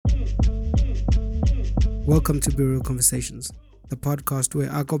Welcome to Be Real Conversations, the podcast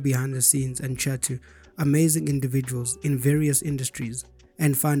where I go behind the scenes and chat to amazing individuals in various industries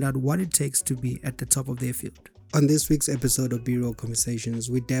and find out what it takes to be at the top of their field. On this week's episode of Be Real Conversations,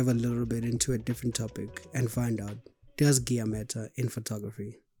 we dive a little bit into a different topic and find out, does gear matter in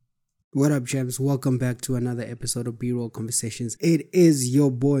photography? What up, champs? Welcome back to another episode of B-Roll Conversations. It is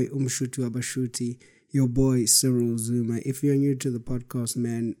your boy Umshutu Abashuti, your boy Cyril Zuma. If you're new to the podcast,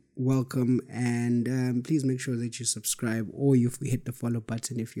 man, welcome, and please make sure that you subscribe or you hit the follow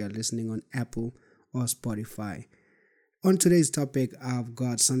button if you are listening on Apple or Spotify. On today's topic, I've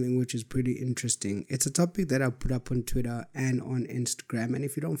got something which is pretty interesting. It's a topic that I put up on Twitter and on Instagram, and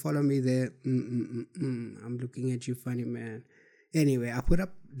if you don't follow me there, I'm looking at you funny, man. Anyway, I put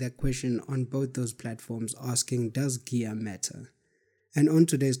up that question on both those platforms asking, does gear matter? And on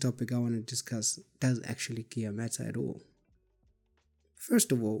today's topic, I want to discuss, does actually gear matter at all?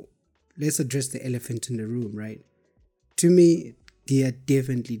 First of all, let's address the elephant in the room, right? To me, gear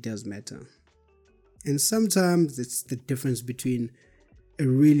definitely does matter. And sometimes it's the difference between a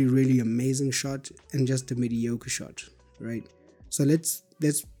really, really amazing shot and just a mediocre shot, right? So let's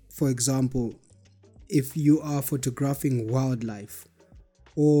for example, if you are photographing wildlife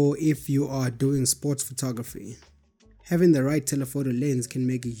or if you are doing sports photography, having the right telephoto lens can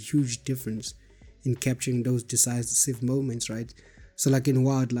make a huge difference in capturing those decisive moments, right? So like in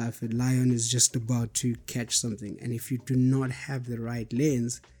wildlife, a lion is just about to catch something, and if you do not have the right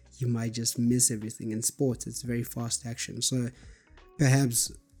lens, you might just miss everything. In sports, it's very fast action, so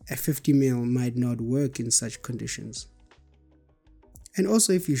perhaps a 50mm might not work in such conditions. And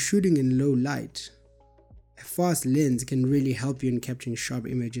also, if you're shooting in low light, a fast lens can really help you in capturing sharp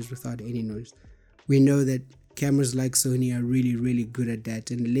images without any noise. We know that cameras like Sony are really, really good at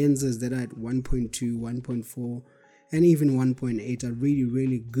that, and lenses that are at 1.2, 1.4, and even 1.8 are really,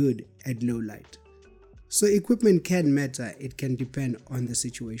 really good at low light. So equipment can matter, it can depend on the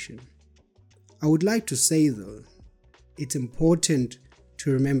situation. I would like to say though, it's important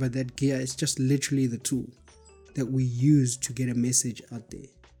to remember that gear is just literally the tool that we use to get a message out there.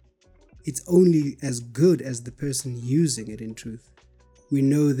 It's only as good as the person using it in truth. We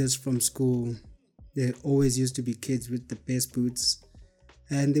know this from school. There always used to be kids with the best boots,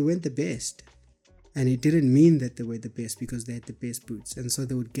 and they weren't the best. And it didn't mean that they were the best because they had the best boots. And so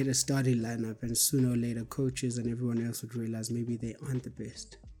they would get a starting lineup, and sooner or later coaches and everyone else would realize maybe they aren't the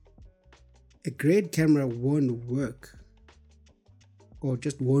best. A great camera won't work or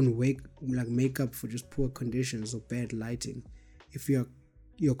just won't make up for just poor conditions or bad lighting. If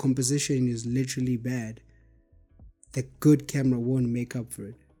your composition is literally bad, the good camera won't make up for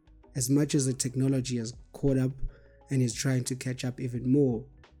it. As much as the technology has caught up and is trying to catch up even more,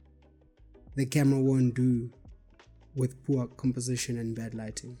 the camera won't do with poor composition and bad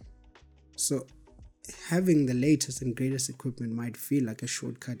lighting. So having the latest and greatest equipment might feel like a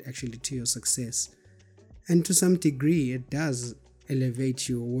shortcut actually to your success. And to some degree, it does elevate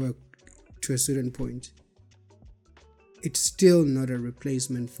your work to a certain point. It's still not a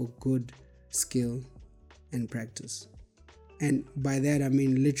replacement for good skill and practice. And by that, I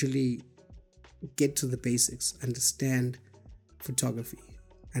mean literally get to the basics, understand photography,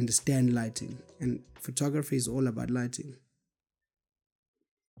 understand lighting. And photography is all about lighting.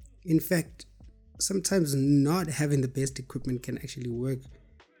 In fact, sometimes not having the best equipment can actually work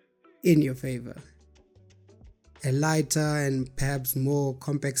in your favor. A lighter and perhaps more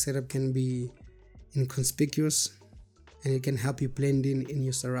compact setup can be inconspicuous, and it can help you blend in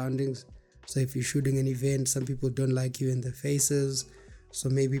your surroundings. So if you're shooting an event, some people don't like you in their faces, so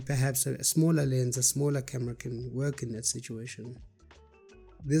maybe perhaps a smaller lens, a smaller camera can work in that situation.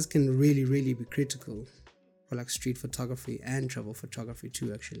 This can really, really be critical for like street photography and travel photography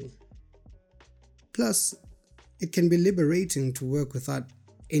too, actually. Plus, it can be liberating to work without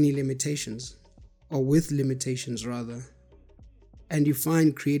any limitations, or with limitations rather, and you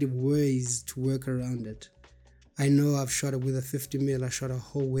find creative ways to work around it. I know I've shot it with a 50mm. I shot a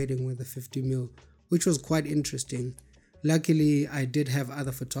whole wedding with a 50mm, which was quite interesting. Luckily, I did have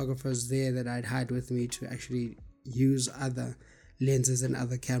other photographers there that I'd hired with me to actually use other lenses and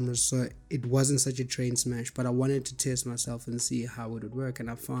other cameras, so it wasn't such a train smash, but I wanted to test myself and see how it would work,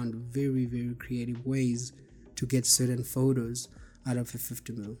 and I found very, very creative ways to get certain photos out of a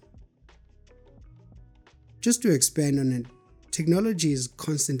 50mm. Just to expand on it, technology is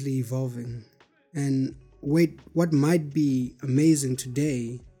constantly evolving, and what might be amazing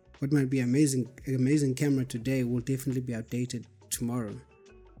today, what might be an amazing camera today will definitely be outdated tomorrow.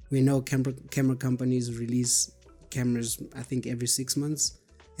 We know camera companies release cameras, I think, every 6 months,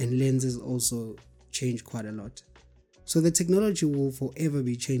 and lenses also change quite a lot. So the technology will forever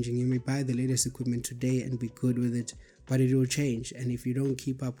be changing. You may buy the latest equipment today and be good with it, but it will change. And if you don't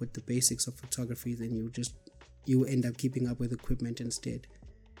keep up with the basics of photography, then you end up keeping up with equipment instead.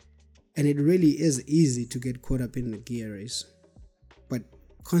 And it really is easy to get caught up in the gear race. But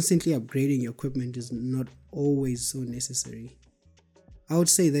constantly upgrading your equipment is not always so necessary. I would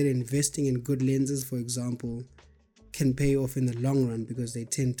say that investing in good lenses, for example, can pay off in the long run because they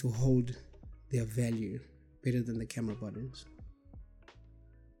tend to hold their value better than the camera bodies.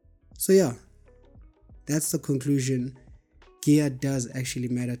 So yeah, that's the conclusion. Gear does actually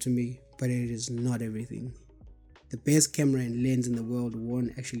matter to me, but it is not everything. The best camera and lens in the world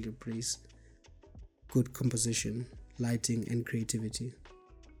won't actually replace good composition, lighting, and creativity.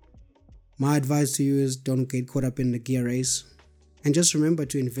 My advice to you is don't get caught up in the gear race, and just remember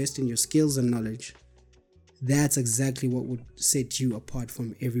to invest in your skills and knowledge. That's exactly what would set you apart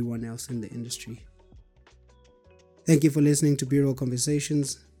from everyone else in the industry. Thank you for listening to B-Roll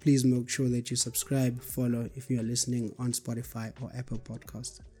Conversations. Please make sure that you subscribe, follow if you are listening on Spotify or Apple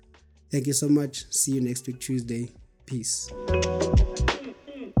Podcasts. Thank you so much. See you next week, Tuesday. Peace.